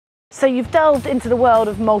So you've delved into the world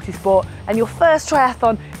of multisport and your first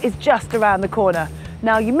triathlon is just around the corner.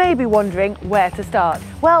 Now you may be wondering where to start.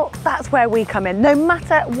 Well, that's where we come in. No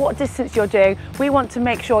matter what distance you're doing, we want to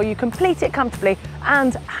make sure you complete it comfortably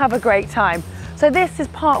and have a great time. So this is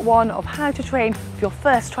part one of how to train for your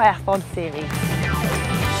first triathlon series.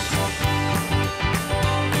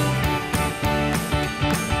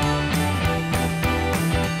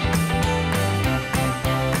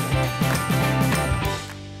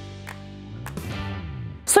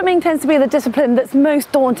 Swimming tends to be the discipline that's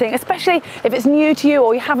most daunting, especially if it's new to you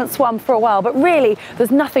or you haven't swum for a while, but really there's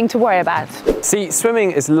nothing to worry about. See,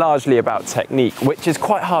 swimming is largely about technique, which is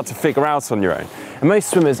quite hard to figure out on your own. And most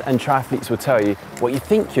swimmers and triathletes will tell you what you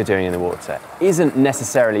think you're doing in the water isn't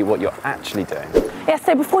necessarily what you're actually doing. Yeah,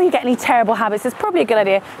 so before you get any terrible habits, it's probably a good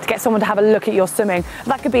idea to get someone to have a look at your swimming.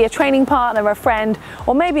 That could be a training partner, a friend,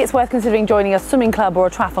 or maybe it's worth considering joining a swimming club or a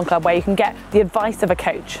triathlon club where you can get the advice of a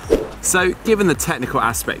coach. So, given the technical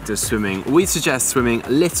aspect of swimming, we suggest swimming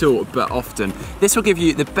little but often. This will give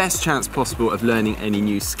you the best chance possible of learning any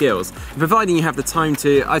new skills. Providing you have the time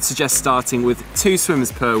to, I'd suggest starting with 2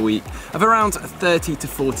 swims per week of around 30 to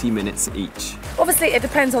 40 minutes each. Obviously it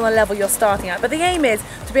depends on the level you're starting at, but the aim is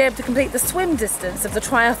to be able to complete the swim distance of the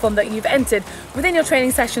triathlon that you've entered within your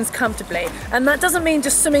training sessions comfortably. And that doesn't mean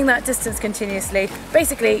just swimming that distance continuously.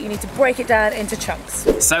 Basically, you need to break it down into chunks.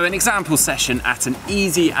 So an example session at an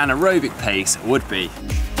easy anaerobic pace would be: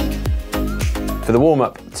 for the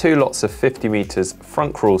warm-up, 2 lots of 50 metres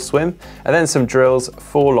front crawl swim, and then some drills,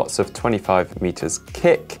 4 lots of 25 metres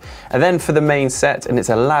kick. And then for the main set, and it's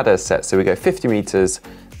a ladder set, so we go 50 metres,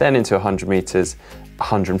 then into 100 metres,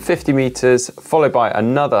 150 metres, followed by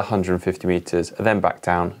another 150 metres, then back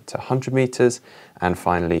down to 100 metres, and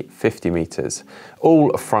finally 50 metres. All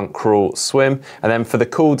a front crawl swim, and then for the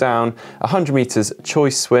cool down, 100 metres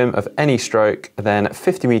choice swim of any stroke, then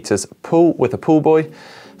 50 metres pool with a pool boy,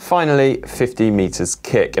 finally 50 metres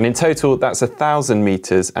kick. And in total, that's 1,000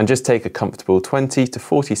 metres, and just take a comfortable 20 to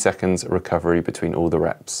 40 seconds recovery between all the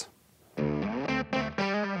reps.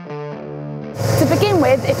 To begin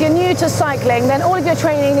with, if you're new to cycling, then all of your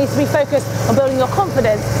training needs to be focused on building your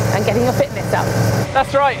confidence and getting your fitness up.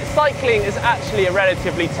 That's right, cycling is actually a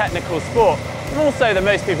relatively technical sport, more so than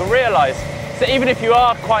most people realise. So even if you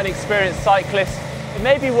are quite an experienced cyclist, it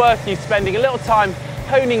may be worth you spending a little time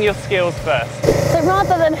honing your skills first. So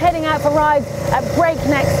rather than heading out for rides at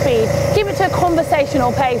breakneck speed, keep it to a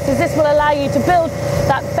conversational pace, as this will allow you to build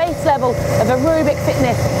that base level of aerobic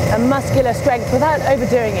fitness and muscular strength without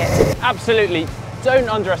overdoing it. Absolutely. Don't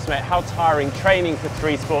underestimate how tiring training for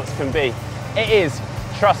 3 sports can be. It is,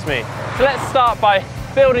 trust me. So let's start by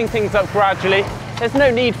building things up gradually. There's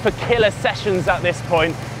no need for killer sessions at this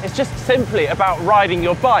point. It's just simply about riding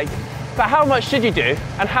your bike. But how much should you do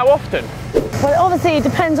and how often? Well, obviously it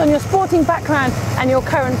depends on your sporting background and your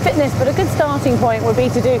current fitness, but a good starting point would be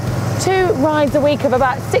to do 2 rides a week of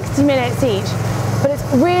about 60 minutes each. But it's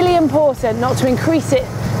really important not to increase it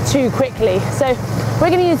too quickly. So we're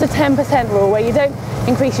going to use the 10% rule, where you don't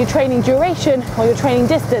increase your training duration or your training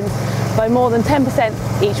distance by more than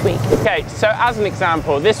 10% each week. Okay, so as an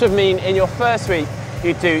example, this would mean in your first week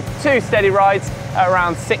you do 2 steady rides at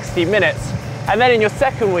around 60 minutes. And then in your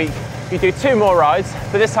second week you do 2 more rides,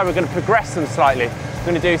 but this time we're going to progress them slightly. We're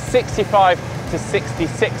going to do 65 to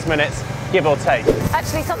 66 minutes, give or take.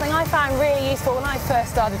 Actually, something I found really useful when I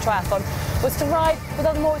first started triathlon was to ride with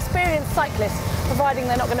other more experienced cyclists, providing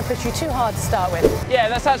they're not going to push you too hard to start with. Yeah,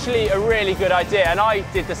 that's actually a really good idea, and I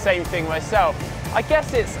did the same thing myself. I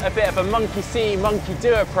guess it's a bit of a monkey see, monkey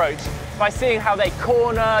do approach. By seeing how they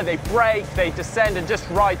corner, they brake, they descend and just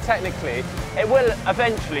ride technically, it will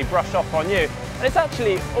eventually brush off on you. And it's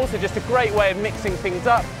actually also just a great way of mixing things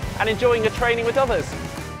up and enjoying your training with others.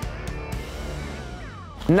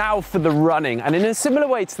 Now for the running, and in a similar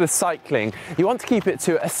way to the cycling, you want to keep it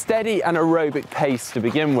to a steady and aerobic pace to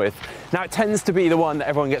begin with. Now it tends to be the one that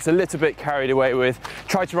everyone gets a little bit carried away with,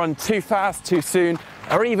 try to run too fast too soon,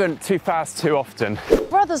 or even too fast too often.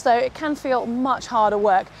 For others though, it can feel much harder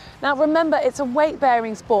work. Now remember, it's a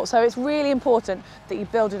weight-bearing sport, so it's really important that you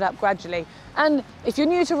build it up gradually. And if you're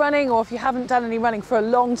new to running, or if you haven't done any running for a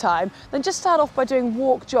long time, then just start off by doing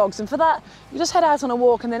walk jogs. And for that, you just head out on a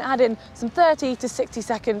walk and then add in some 30 to 60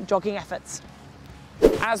 second jogging efforts.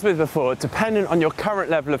 As with before, dependent on your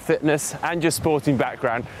current level of fitness and your sporting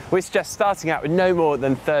background, we suggest starting out with no more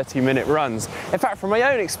than 30-minute runs. In fact, from my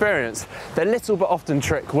own experience, the little but often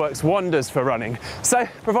trick works wonders for running. So,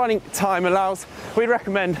 providing time allows, we'd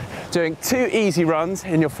recommend doing 2 easy runs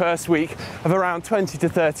in your first week of around 20 to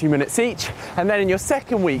 30 minutes each, and then in your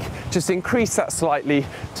second week, just increase that slightly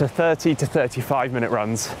to 30 to 35-minute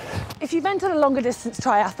runs. If you've entered a longer distance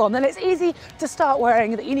triathlon, then it's easy to start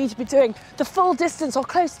worrying that you need to be doing the full distance or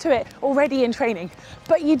close to it already in training.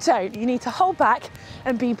 But you don't. You need to hold back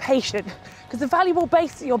and be patient, because the valuable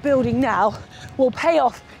base that you're building now will pay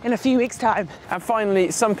off in a few weeks' time. And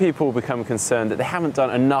finally, some people will become concerned that they haven't done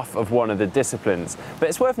enough of one of the disciplines. But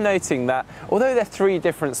it's worth noting that although they're 3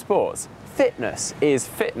 different sports, fitness is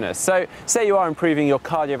fitness. So say you are improving your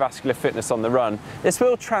cardiovascular fitness on the run, this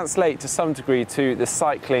will translate to some degree to the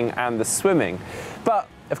cycling and the swimming. But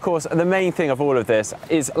of course, the main thing of all of this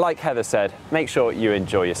is, like Heather said, make sure you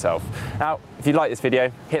enjoy yourself. Now, if you like this video,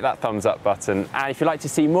 hit that thumbs up button. And if you'd like to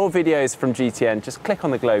see more videos from GTN, just click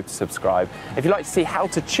on the globe to subscribe. If you'd like to see how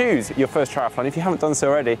to choose your first triathlon, if you haven't done so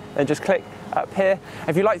already, then just click up here.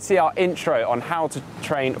 If you'd like to see our intro on how to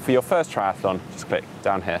train for your first triathlon, just click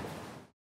down here.